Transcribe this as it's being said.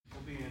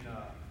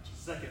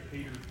2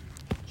 Peter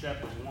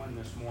chapter 1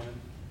 this morning.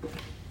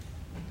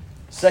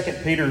 2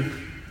 Peter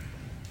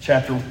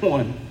chapter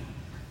 1.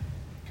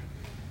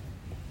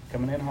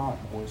 Coming in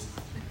hot, boys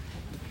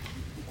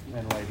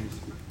and ladies.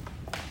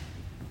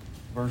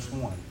 Verse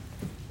 1.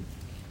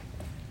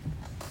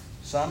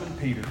 Simon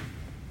Peter,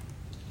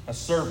 a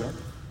servant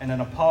and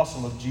an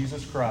apostle of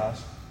Jesus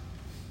Christ,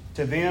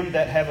 to them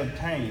that have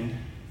obtained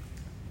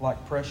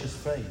like precious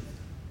faith.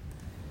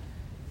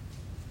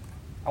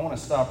 I want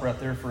to stop right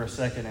there for a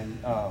second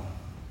and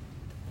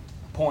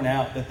point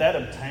out that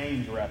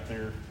obtained right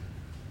there,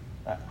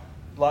 I'd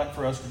like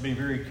for us to be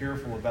very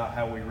careful about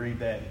how we read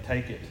that and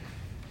take it.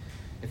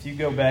 If you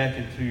go back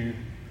into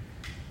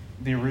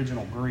the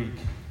original Greek,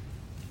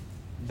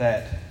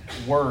 that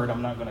word,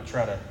 I'm not going to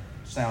try to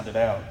sound it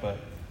out, but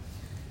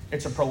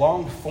it's a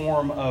prolonged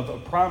form of a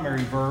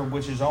primary verb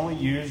which is only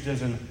used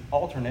as an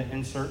alternate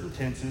in certain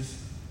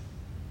tenses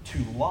to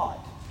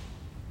lot.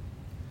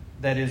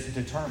 That is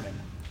determined.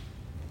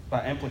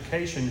 By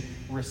implication,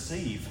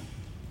 receive,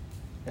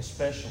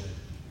 especially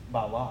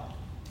by lot.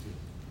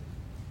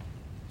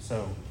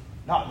 So,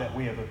 not that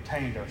we have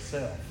obtained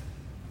ourselves,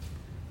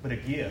 but a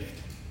gift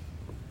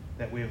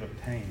that we have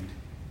obtained.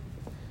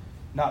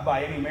 Not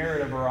by any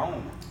merit of our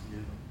own,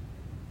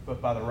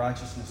 but by the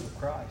righteousness of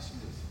Christ.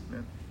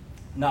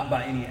 Not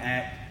by any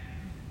act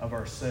of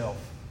ourself,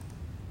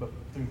 but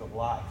through the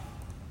life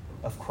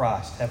of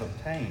Christ have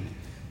obtained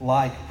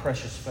like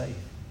precious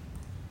faith.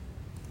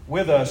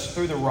 With us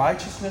through the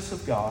righteousness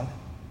of God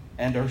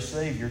and our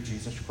Savior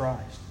Jesus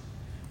Christ.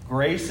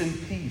 Grace and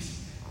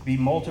peace be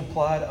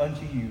multiplied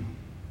unto you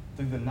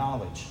through the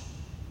knowledge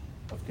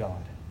of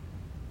God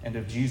and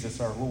of Jesus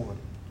our Lord.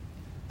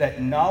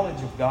 That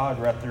knowledge of God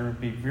right there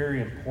would be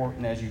very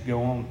important as you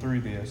go on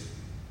through this.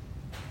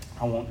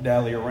 I won't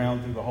dally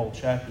around through the whole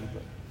chapter,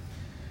 but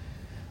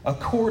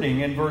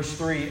according, in verse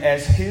 3,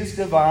 as his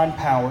divine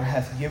power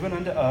hath given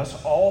unto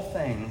us all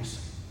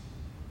things.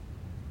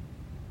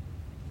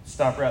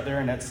 Stop right there,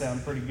 and that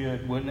sounds pretty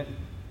good, wouldn't it?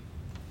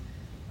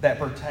 That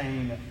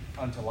pertain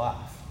unto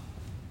life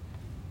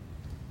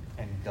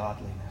and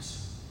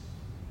godliness.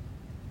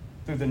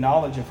 Through the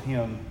knowledge of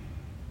him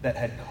that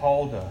had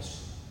called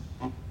us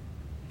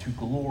to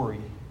glory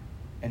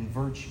and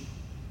virtue.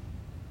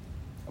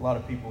 A lot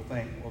of people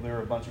think, well, there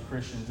are a bunch of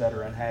Christians that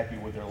are unhappy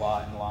with their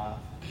lot in life,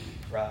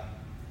 right?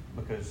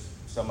 Because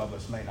some of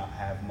us may not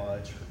have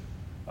much,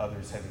 or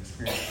others have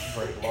experienced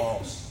great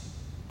loss.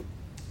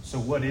 So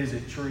what is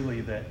it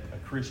truly that a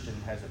Christian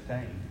has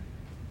attained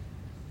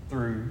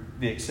through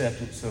the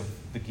acceptance of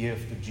the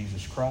gift of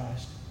Jesus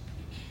Christ?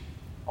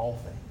 All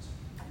things.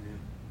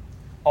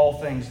 All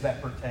things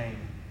that pertain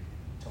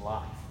to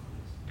life.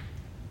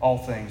 All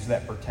things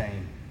that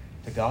pertain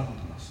to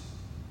godliness.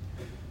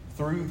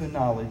 Through the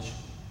knowledge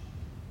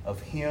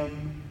of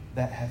him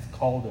that hath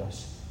called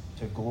us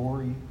to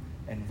glory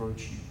and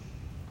virtue,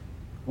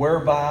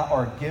 whereby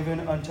are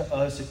given unto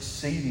us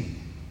exceeding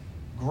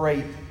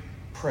great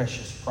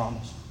precious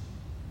promise,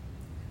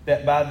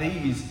 that by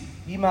these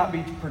ye might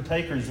be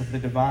partakers of the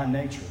divine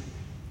nature,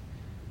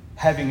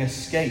 having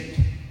escaped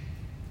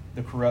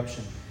the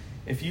corruption.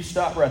 If you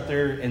stop right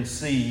there and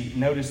see,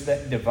 notice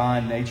that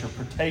divine nature,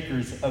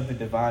 partakers of the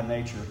divine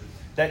nature,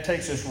 that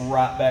takes us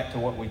right back to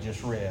what we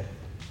just read.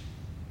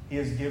 He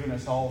has given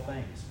us all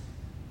things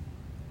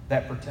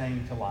that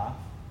pertain to life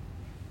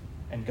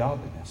and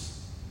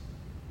godliness.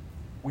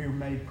 We are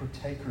made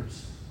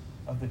partakers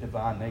of the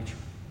divine nature.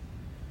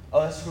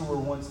 Us who were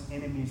once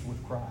enemies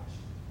with Christ.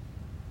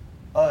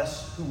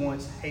 Us who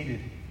once hated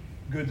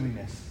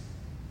goodliness,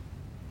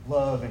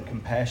 love, and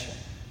compassion.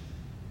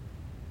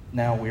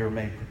 Now we are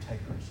made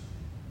partakers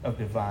of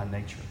divine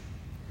nature.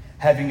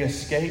 Having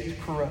escaped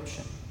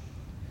corruption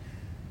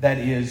that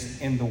is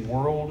in the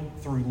world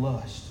through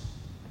lust.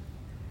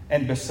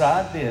 And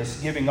beside this,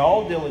 giving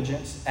all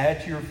diligence,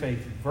 add to your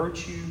faith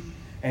virtue,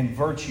 and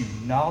virtue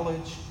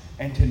knowledge,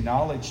 and to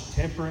knowledge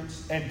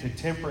temperance, and to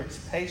temperance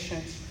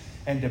patience,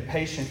 and to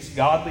patience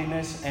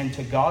godliness, and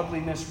to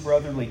godliness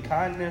brotherly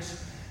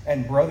kindness,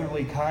 and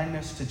brotherly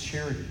kindness to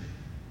charity.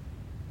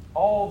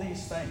 All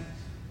these things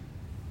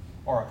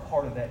are a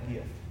part of that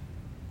gift.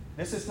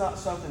 This is not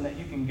something that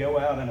you can go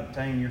out and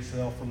obtain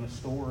yourself from the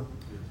store.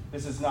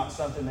 This is not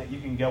something that you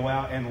can go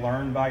out and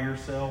learn by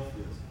yourself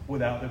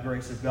without the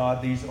grace of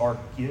God. These are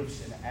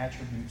gifts and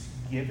attributes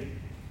given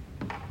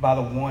by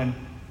the one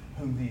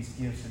whom these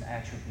gifts and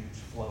attributes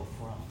flow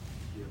from.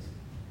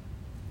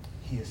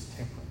 He is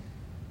temperate.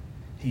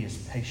 He is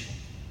patient.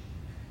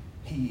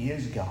 He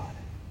is God.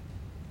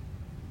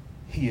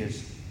 He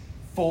is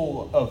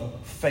full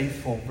of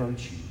faithful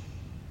virtue.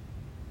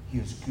 He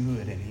is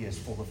good, and he is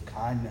full of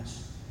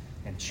kindness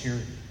and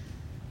charity.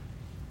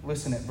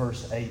 Listen at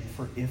verse 8.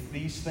 For if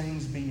these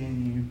things be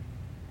in you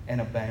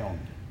and abound,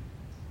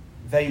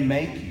 they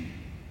make you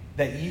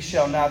that ye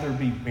shall neither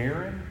be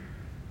barren.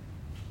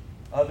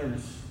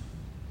 Others,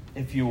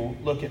 if you'll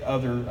look at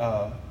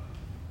other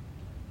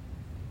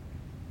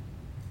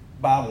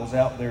Bibles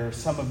out there,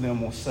 some of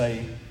them will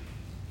say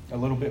a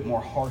little bit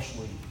more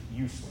harshly,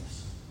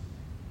 useless.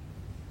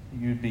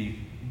 You'd be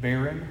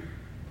barren,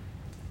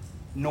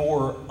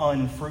 nor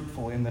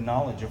unfruitful in the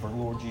knowledge of our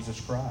Lord Jesus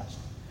Christ.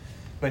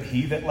 But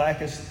he that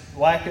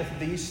lacketh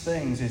these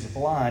things is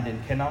blind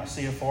and cannot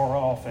see afar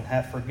off, and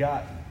hath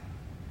forgotten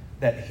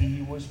that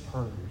he was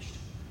purged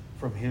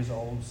from his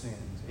old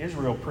sins.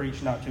 Israel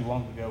preached not too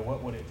long ago,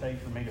 what would it take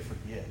for me to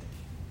forget?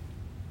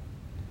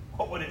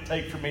 What would it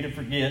take for me to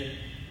forget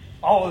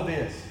all of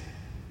this?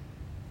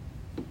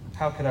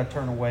 How could I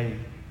turn away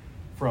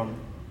from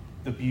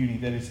the beauty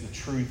that is the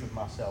truth of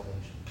my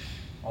salvation?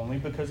 Only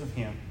because of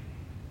him.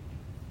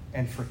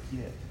 And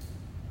forget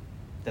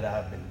that I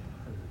have been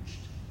purged.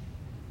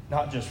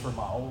 Not just from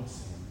my old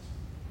sins,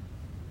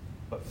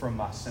 but from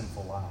my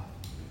sinful life.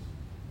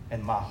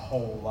 And my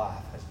whole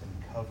life has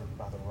been covered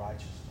by the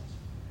righteousness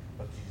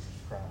of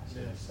Jesus Christ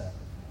and his sacrifice.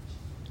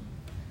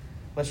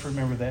 Let's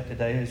remember that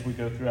today as we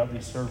go throughout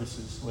these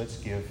services. Let's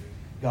give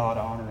God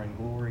honor and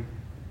glory.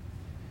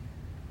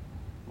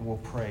 We'll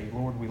pray.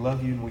 Lord, we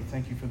love you and we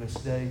thank you for this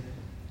day.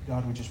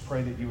 God, we just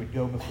pray that you would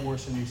go before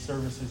us in these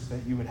services,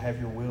 that you would have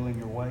your will and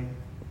your way.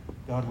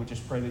 God, we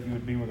just pray that you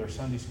would be with our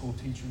Sunday school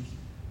teachers.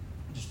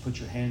 Just put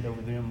your hand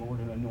over them, Lord,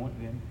 and anoint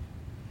them.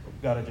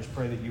 God, I just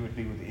pray that you would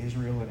be with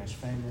Israel and his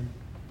family.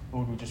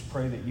 Lord, we just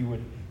pray that you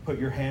would put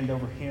your hand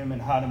over him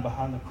and hide him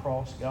behind the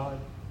cross, God.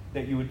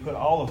 That you would put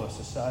all of us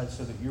aside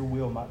so that your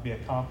will might be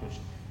accomplished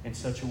in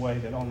such a way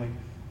that only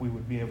we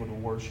would be able to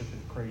worship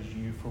and praise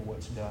you for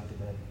what's done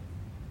today.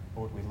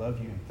 Lord, we love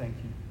you and thank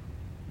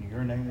you. In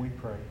your name we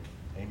pray.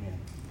 Amen.